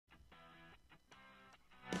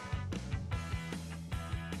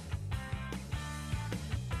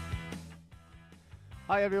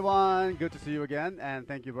Hi everyone, good to see you again, and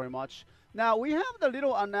thank you very much. Now we have the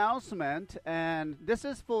little announcement, and this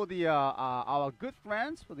is for the our good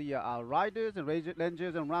friends, for the Riders and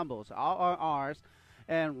Rangers and Rumbles, RRRs,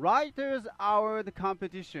 and Writers Hour the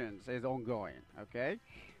competitions is ongoing. Okay,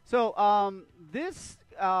 so this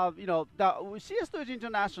the CSTOYS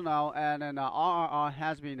International and then RRR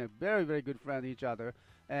has been a very good friend of each other,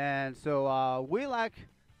 and so we like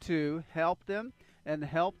to help them and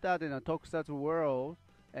help that in a tokusatsu world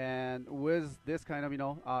and with this kind of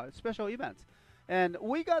special events. And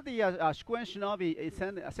we got the Shikuen Shinobi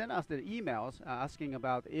sent us the emails asking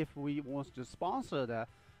about if we want to sponsor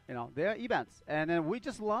their events, and then we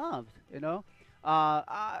just loved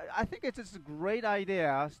I think it's just a great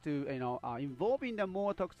idea to involving the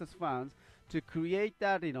more tokusatsu fans to create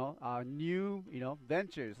that new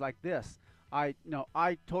ventures like this. I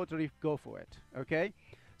totally go for it. Okay.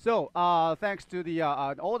 So thanks to the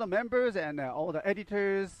all the members and all the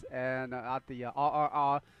editors and at the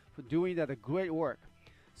RRR for doing that great work.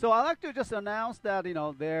 So I'd like to just announce that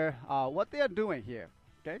they're what they are doing here.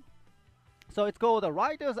 Okay, so it's called the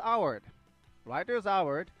Writers Hour,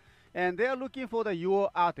 and they're looking for the your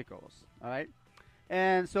articles. All right,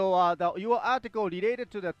 and so your article related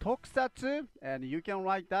to the tokusatsu, and you can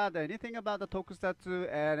write that anything about the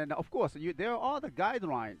tokusatsu, and of course there are the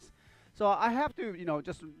guidelines. So I have to,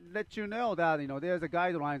 just let you know that, there's a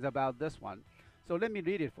guidelines about this one. So let me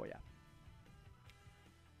read it for you.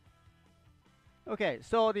 Okay,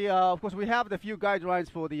 so of course we have the few guidelines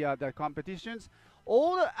for the competitions.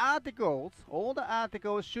 All the articles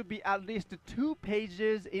should be at least 2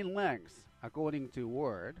 pages in length, according to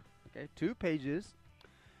Word. Okay, 2 pages.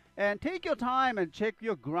 And take your time and check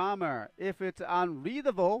your grammar. If it's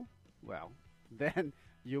unreadable, well, then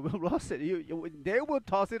you will lose it. They will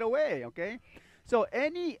toss it away. Okay, so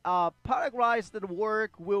any paragraphs that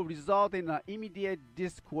work will result in an immediate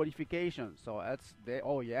disqualification. So that's the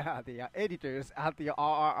editors at the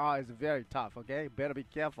RRR is very tough. Okay, better be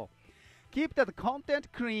careful. Keep the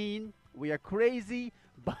content clean. We are crazy,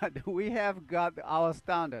 but we have got our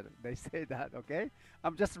standard. They say that. Okay,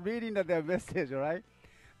 I'm just reading their message. All right,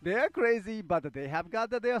 they are crazy, but they have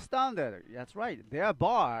got their standard. That's right. Their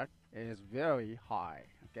bar is very high.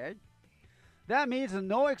 Okay, that means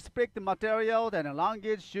no explicit material and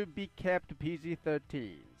language should be kept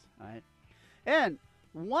PG-13. Right? And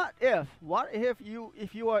what if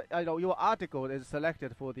your article is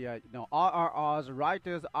selected for the RRR's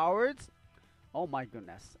Writers Awards? Oh my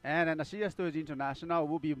goodness! And then the CSTOYS International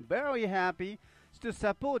will be very happy to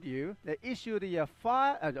support you. They issue the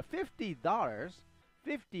 $50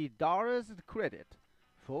 credit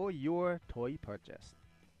for your toy purchase.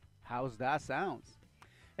 How's that sound?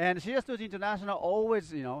 And CSTOYS International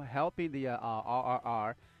always, helping the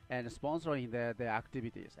RRR and sponsoring their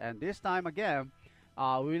activities. And this time again,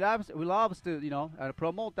 we love to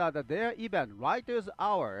promote that their event, Writers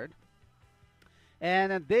Hour,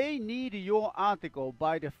 and they need your article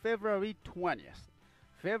by the February 20th.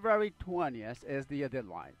 February 20th is the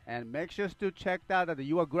deadline, and make sure to check that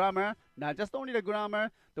your grammar, not just only the grammar,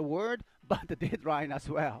 the word, but the deadline as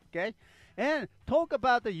well. Okay. And talk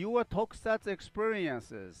about your tokusatsu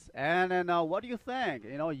experiences, and what do you think?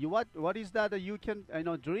 What is that you can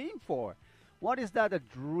dream for? What is that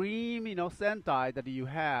dream sentai that you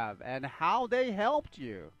have, and how they helped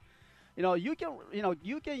you? You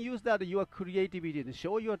can use that your creativity to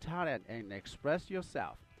show your talent and express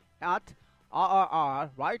yourself at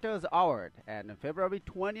RRR Writers Hour, and February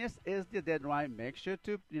 20th is the deadline. Make sure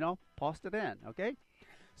to post it in. Okay.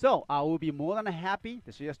 So I will be more than happy,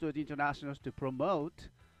 the CSTOYS Internationals, to promote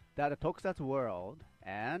that tokusatsu world,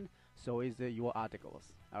 and so is your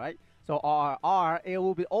articles. All right. So RRR, it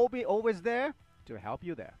will be always there to help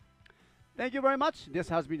you there. Thank you very much. This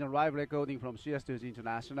has been a live recording from CSTOYS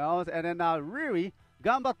Internationals, and then really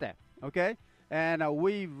ganbatte. Okay. And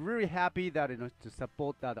we really happy that to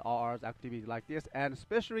support that RR's activities like this, and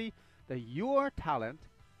especially your talent.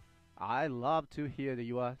 I love to hear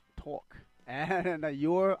your talk. And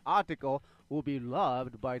your article will be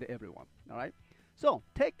loved by everyone. All right. So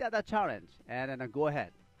take that challenge and then go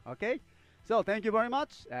ahead. Okay. So thank you very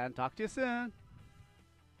much and talk to you soon.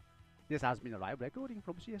 This has been a live recording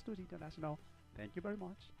from CSTOYS International. Thank you very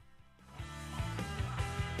much.